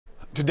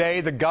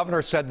Today, the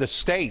governor said the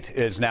state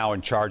is now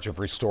in charge of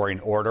restoring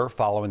order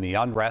following the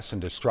unrest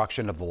and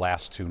destruction of the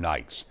last two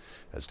nights.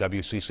 As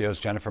WCCO's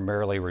Jennifer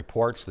Mayerle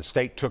reports, the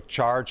state took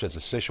charge as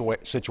the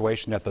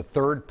situation at the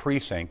 3rd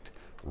precinct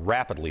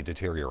rapidly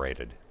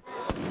deteriorated.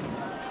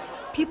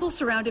 People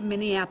surrounded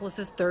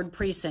Minneapolis' 3rd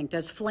precinct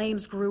as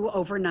flames grew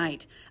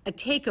overnight. A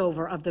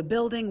takeover of the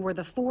building where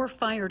the 4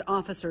 fired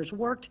officers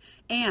worked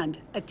and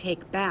a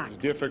take back.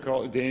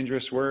 Difficult,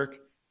 dangerous work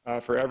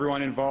for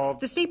everyone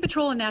involved. The State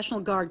Patrol and National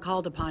Guard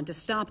called upon to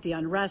stop the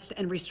unrest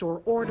and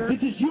restore order.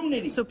 This is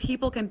unity. So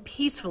people can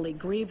peacefully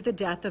grieve the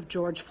death of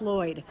George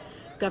Floyd.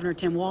 Governor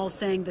Tim Walz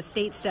saying the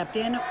state stepped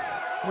in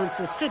once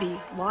the city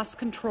lost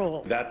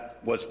control. That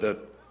was the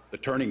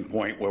turning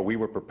point where we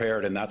were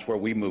prepared, and that's where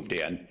we moved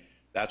in.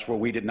 That's where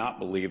we did not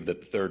believe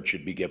that the 3rd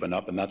should be given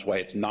up, and that's why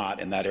it's not,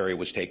 and that area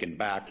was taken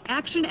back.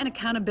 Action and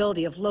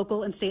accountability of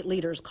local and state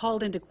leaders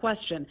called into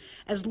question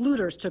as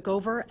looters took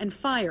over and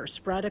fire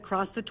spread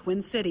across the Twin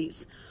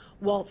Cities.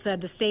 Walz said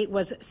the state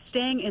was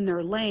staying in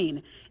their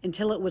lane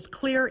until it was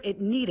clear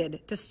it needed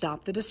to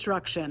stop the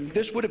destruction. If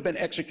this would have been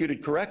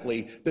executed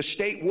correctly, the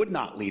state would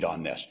not lead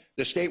on this.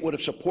 The state would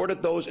have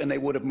supported those and they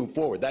would have moved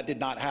forward. That did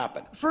not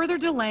happen. Further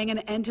delaying an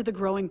end to the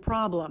growing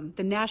problem,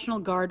 the National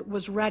Guard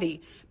was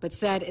ready, but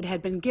said it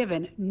had been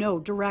given no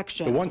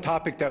direction. The one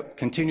topic that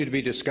continued to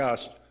be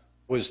discussed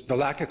was the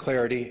lack of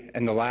clarity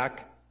and the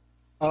lack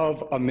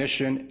of a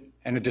mission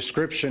and a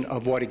description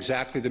of what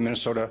exactly the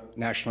Minnesota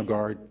National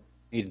Guard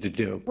needed to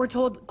do. We're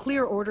told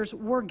clear orders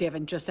were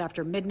given just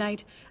after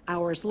midnight.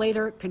 Hours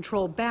later,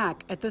 control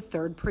back at the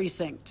 3rd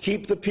precinct.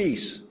 Keep the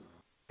peace.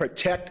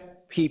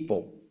 Protect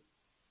people.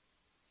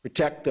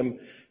 Protect them.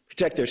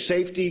 Protect their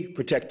safety.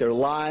 Protect their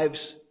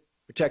lives.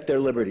 Protect their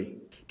liberty.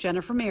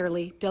 Jennifer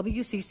Mayerle,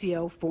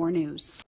 WCCO 4 News.